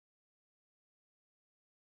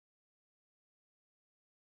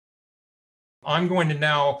I'm going to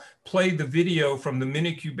now play the video from the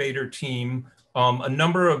Minicubator team. A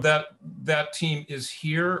number of that team is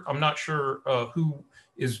here. I'm not sure who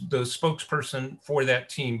is the spokesperson for that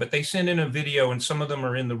team, but they sent in a video and some of them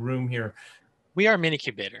are in the room here. We are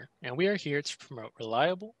Minicubator, and we are here to promote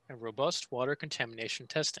reliable and robust water contamination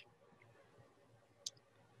testing.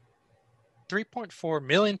 3.4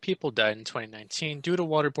 million people died in 2019 due to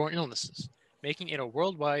waterborne illnesses, making it a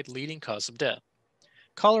worldwide leading cause of death.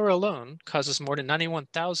 Cholera alone causes more than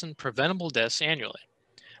 91,000 preventable deaths annually.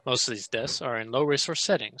 Most of these deaths are in low-resource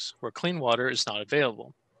settings, where clean water is not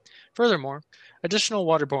available. Furthermore, additional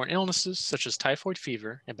waterborne illnesses such as typhoid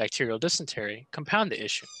fever and bacterial dysentery compound the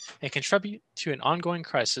issue and contribute to an ongoing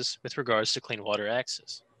crisis with regards to clean water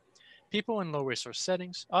access. People in low-resource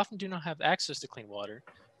settings often do not have access to clean water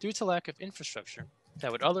due to lack of infrastructure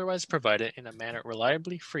that would otherwise provide it in a manner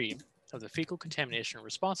reliably free of the fecal contamination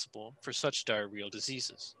responsible for such diarrheal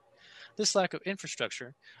diseases. This lack of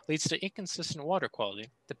infrastructure leads to inconsistent water quality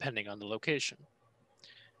depending on the location.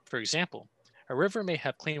 For example, a river may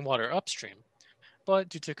have clean water upstream, but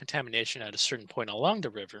due to contamination at a certain point along the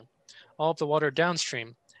river, all of the water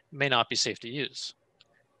downstream may not be safe to use.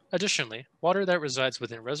 Additionally, water that resides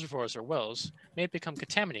within reservoirs or wells may become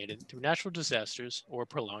contaminated through natural disasters or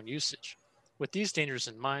prolonged usage. With these dangers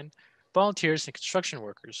in mind, volunteers and construction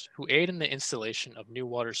workers who aid in the installation of new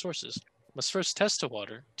water sources must first test the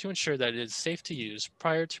water to ensure that it is safe to use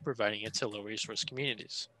prior to providing it to low-resource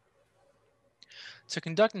communities. To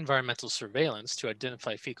conduct environmental surveillance to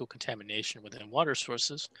identify fecal contamination within water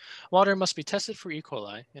sources, water must be tested for E.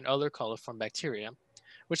 coli and other coliform bacteria,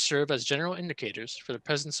 which serve as general indicators for the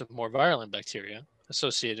presence of more virulent bacteria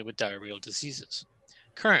associated with diarrheal diseases.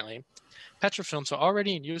 Currently, petrofilms are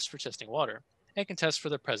already in use for testing water and can test for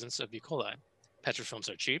the presence of E. coli. Petrofilms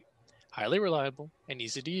are cheap, highly reliable, and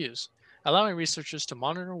easy to use, allowing researchers to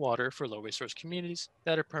monitor water for low-resource communities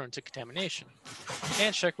that are prone to contamination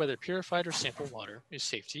and check whether purified or sample water is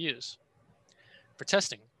safe to use. For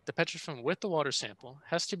testing, the petrofilm with the water sample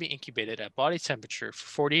has to be incubated at body temperature for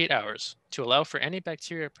 48 hours to allow for any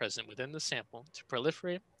bacteria present within the sample to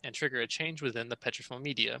proliferate and trigger a change within the petrofilm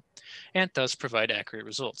media, and thus provide accurate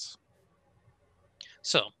results.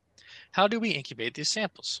 So, how do we incubate these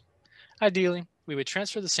samples? Ideally, we would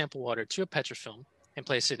transfer the sample water to a petrofilm and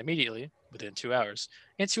place it immediately, within 2 hours,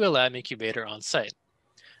 into a lab incubator on site.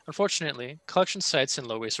 Unfortunately, collection sites in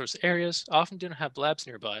low-resource areas often do not have labs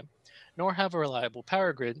nearby, nor have a reliable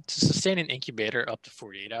power grid to sustain an incubator up to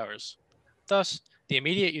 48 hours. Thus, the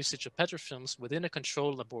immediate usage of petrofilms within a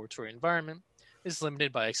controlled laboratory environment is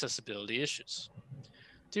limited by accessibility issues.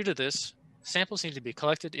 Due to this, samples need to be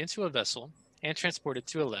collected into a vessel and transported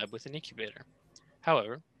to a lab with an incubator.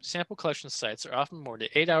 However, sample collection sites are often more than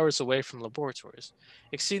 8 hours away from laboratories,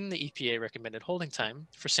 exceeding the EPA recommended holding time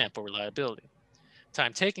for sample reliability.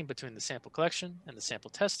 Time taken between the sample collection and the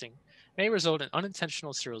sample testing may result in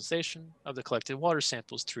unintentional sterilization of the collected water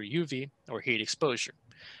samples through UV or heat exposure,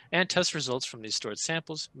 and test results from these stored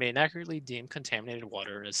samples may inaccurately deem contaminated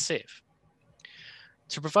water as safe.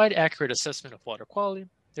 To provide accurate assessment of water quality,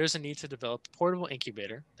 there is a need to develop a portable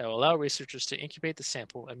incubator that will allow researchers to incubate the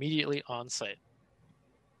sample immediately on site.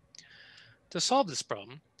 To solve this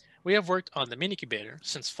problem, we have worked on the Minicubator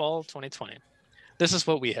since fall of 2020. This is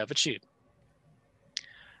what we have achieved.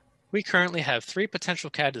 We currently have 3 potential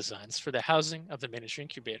CAD designs for the housing of the miniature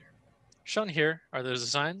incubator. Shown here are the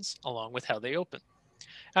designs along with how they open.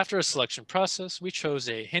 After a selection process, we chose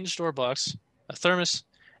a hinge door box, a thermos,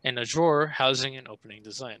 and a drawer housing and opening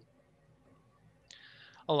design.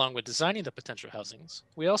 Along with designing the potential housings,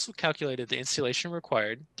 we also calculated the insulation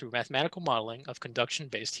required through mathematical modeling of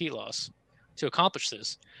conduction-based heat loss. To accomplish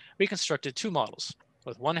this, we constructed 2 models,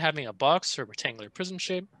 with one having a box or rectangular prism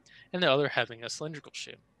shape and the other having a cylindrical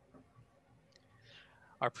shape.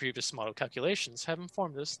 Our previous model calculations have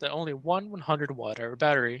informed us that only one 100 watt-hour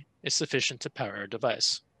battery is sufficient to power our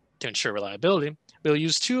device. To ensure reliability, we'll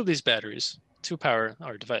use 2 of these batteries to power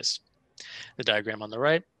our device. The diagram on the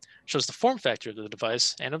right shows the form factor of the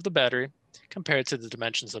device and of the battery compared to the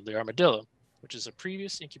dimensions of the armadillo, which is a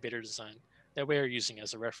previous incubator design that we are using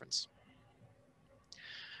as a reference.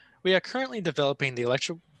 We are currently developing the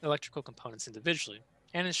electrical components individually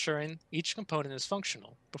and ensuring each component is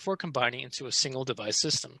functional before combining into a single device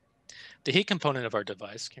system. The heat component of our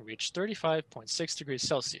device can reach 35.6 degrees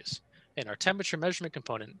Celsius, and our temperature measurement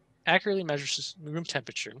component accurately measures room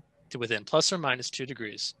temperature to within plus or minus 2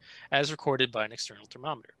 degrees, as recorded by an external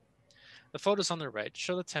thermometer. The photos on the right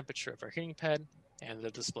show the temperature of our heating pad and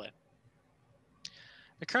the display.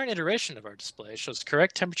 The current iteration of our display shows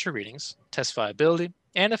correct temperature readings, test viability,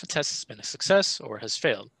 and if a test has been a success or has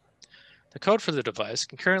failed. The code for the device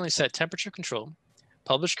can currently set temperature control,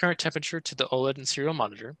 publish current temperature to the OLED and serial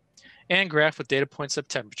monitor, and graph with data points of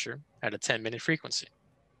temperature at a 10-minute frequency.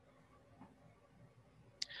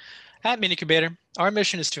 At Minicubator, our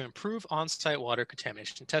mission is to improve on-site water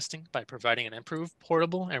contamination testing by providing an improved,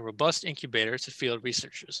 portable, and robust incubator to field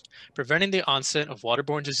researchers, preventing the onset of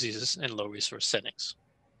waterborne diseases in low-resource settings.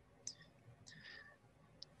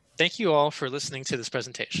 Thank you all for listening to this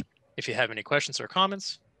presentation. If you have any questions or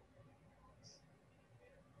comments,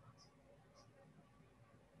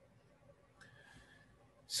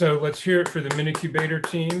 so let's hear it for the Minicubator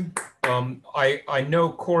team. I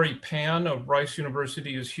know Corey Pan of Rice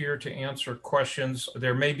University is here to answer questions.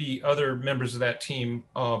 There may be other members of that team,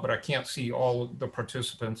 but I can't see all of the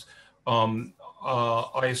participants.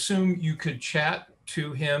 I assume you could chat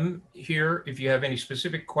to him here if you have any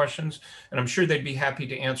specific questions, and I'm sure they'd be happy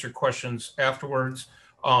to answer questions afterwards.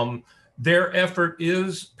 Their effort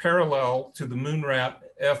is parallel to the MoonRat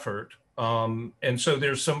effort, and so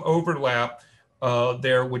there's some overlap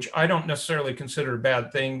there, which I don't necessarily consider a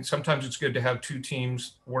bad thing. Sometimes it's good to have two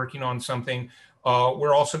teams working on something.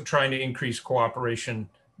 We're also trying to increase cooperation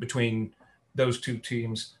between those two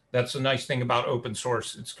teams. That's a nice thing about open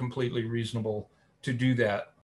source. It's completely reasonable to do that.